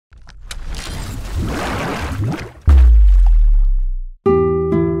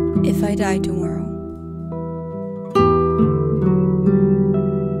If I die tomorrow,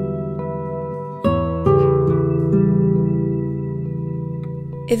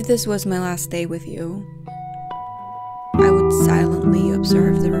 if this was my last day with you, I would silently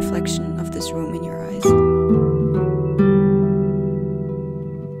observe the reflection of this room in your eyes,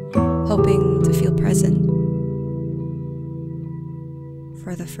 hoping to feel present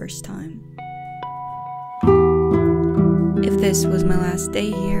for the first time. If this was my last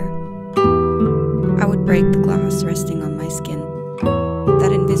day here, I would break the glass resting on my skin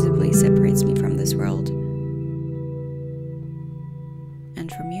that invisibly separates me from this world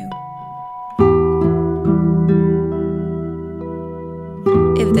and from you.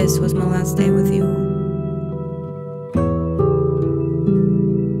 If this was my last day with you,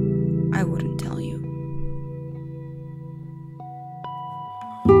 I wouldn't tell you.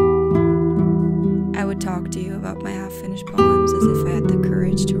 I would talk to you about my half-finished poems as if I had the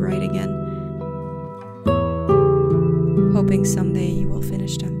courage to write again, hoping someday you will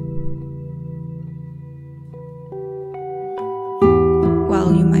finish them.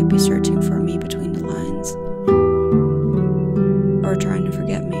 While you might be searching for me between the lines, or trying to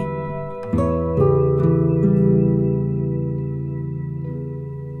forget me.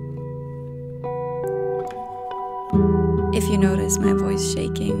 If you notice my voice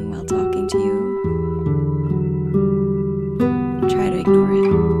shaking while talking to you, try to ignore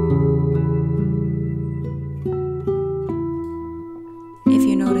it. If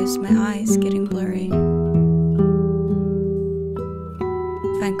you notice my eyes getting blurry,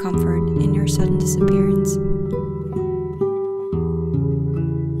 find comfort in your sudden disappearance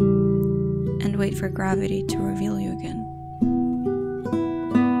and wait for gravity to reveal you again.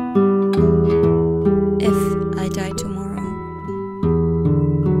 If I die tomorrow,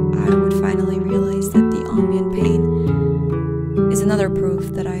 I would finally realize that the ambient pain is another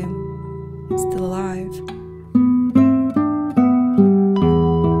proof that I am still alive.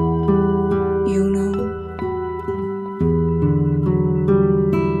 You know,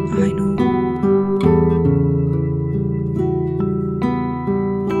 I know.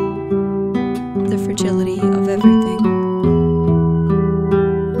 The fragility of everything.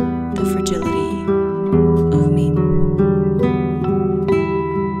 The fragility of me.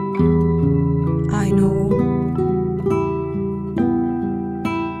 I know.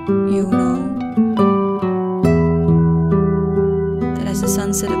 You know that as the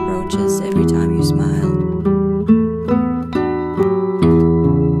sunset approaches, every time you smile,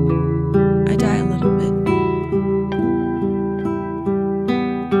 I die a little bit.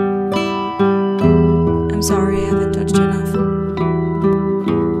 I'm sorry I haven't touched you enough.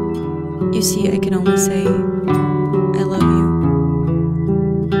 You see, I can only say, I love you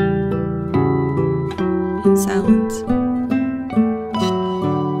in silence.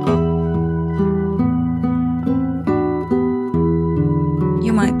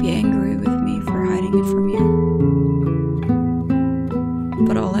 You might be angry with me for hiding it from you,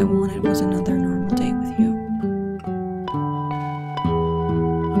 but all I wanted was another normal day with you.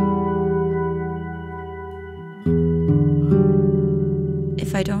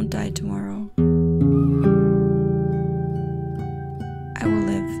 If I don't die tomorrow, I will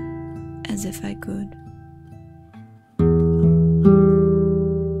live as if I could.